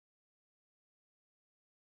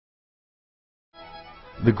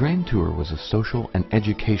The Grand Tour was a social and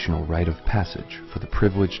educational rite of passage for the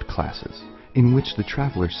privileged classes, in which the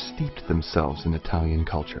travelers steeped themselves in Italian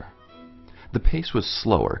culture. The pace was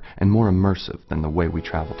slower and more immersive than the way we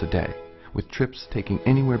travel today, with trips taking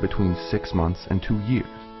anywhere between 6 months and 2 years.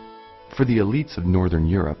 For the elites of Northern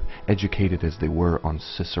Europe, educated as they were on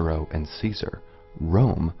Cicero and Caesar,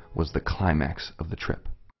 Rome was the climax of the trip.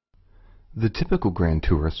 The typical Grand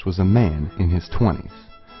Tourist was a man in his 20s.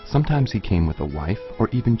 Sometimes he came with a wife or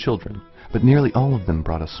even children, but nearly all of them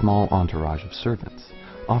brought a small entourage of servants,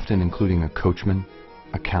 often including a coachman,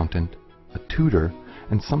 accountant, a tutor,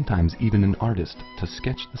 and sometimes even an artist to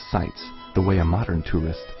sketch the sights the way a modern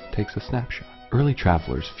tourist takes a snapshot. Early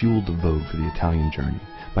travelers fueled the vogue for the Italian journey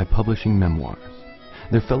by publishing memoirs.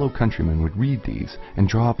 Their fellow countrymen would read these and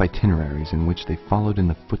draw up itineraries in which they followed in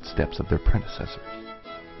the footsteps of their predecessors.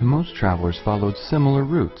 Most travelers followed similar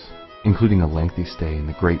routes, including a lengthy stay in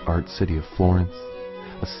the great art city of Florence,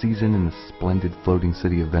 a season in the splendid floating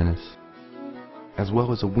city of Venice, as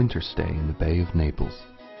well as a winter stay in the Bay of Naples.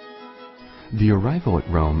 The arrival at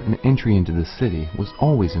Rome and entry into the city was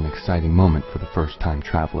always an exciting moment for the first-time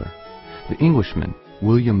traveler. The Englishman,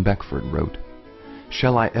 William Beckford, wrote,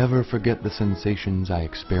 "Shall I ever forget the sensations I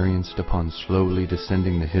experienced upon slowly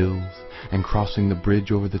descending the hills and crossing the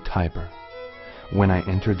bridge over the Tiber, when I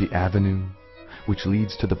entered the avenue which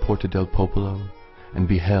leads to the Porta del Popolo, and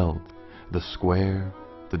beheld the square,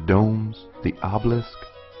 the domes, the obelisk,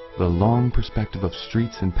 the long perspective of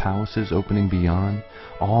streets and palaces opening beyond,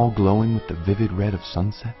 all glowing with the vivid red of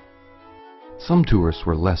sunset?" Some tourists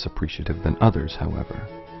were less appreciative than others, however.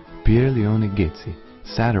 Pier Leone Ghezzi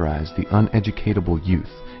satirized the uneducatable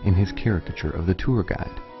youth in his caricature of the tour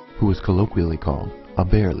guide, who was colloquially called a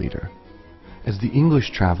bear leader. As the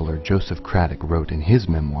English traveler Joseph Cradock wrote in his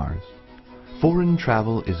memoirs, "Foreign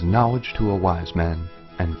travel is knowledge to a wise man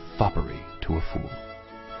and foppery to a fool."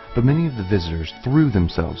 But many of the visitors threw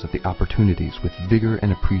themselves at the opportunities with vigor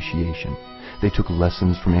and appreciation. They took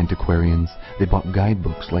lessons from antiquarians, they bought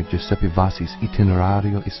guidebooks like Giuseppe Vassi's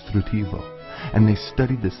Itinerario Istruttivo, and they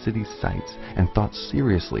studied the city's sights and thought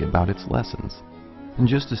seriously about its lessons. And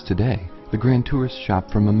just as today, the Grand Tourists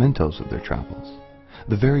shop for mementos of their travels.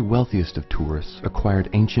 The very wealthiest of tourists acquired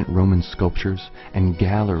ancient Roman sculptures and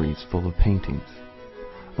galleries full of paintings.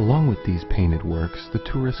 Along with these painted works, the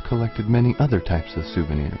tourists collected many other types of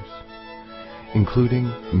souvenirs,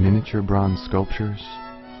 including miniature bronze sculptures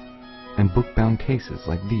and book-bound cases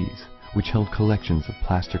like these, which held collections of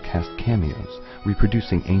plaster-cast cameos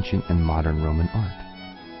reproducing ancient and modern Roman art.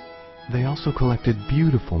 They also collected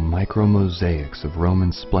beautiful micro-mosaics of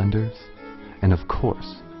Roman splendors and, of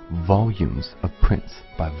course, volumes of prints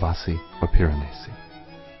by Vassi or Piranesi.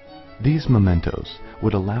 These mementos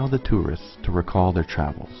would allow the tourists to recall their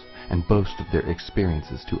travels and boast of their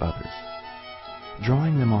experiences to others.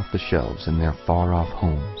 Drawing them off the shelves in their far-off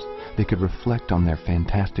homes, they could reflect on their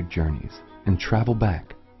fantastic journeys and travel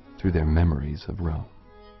back through their memories of Rome.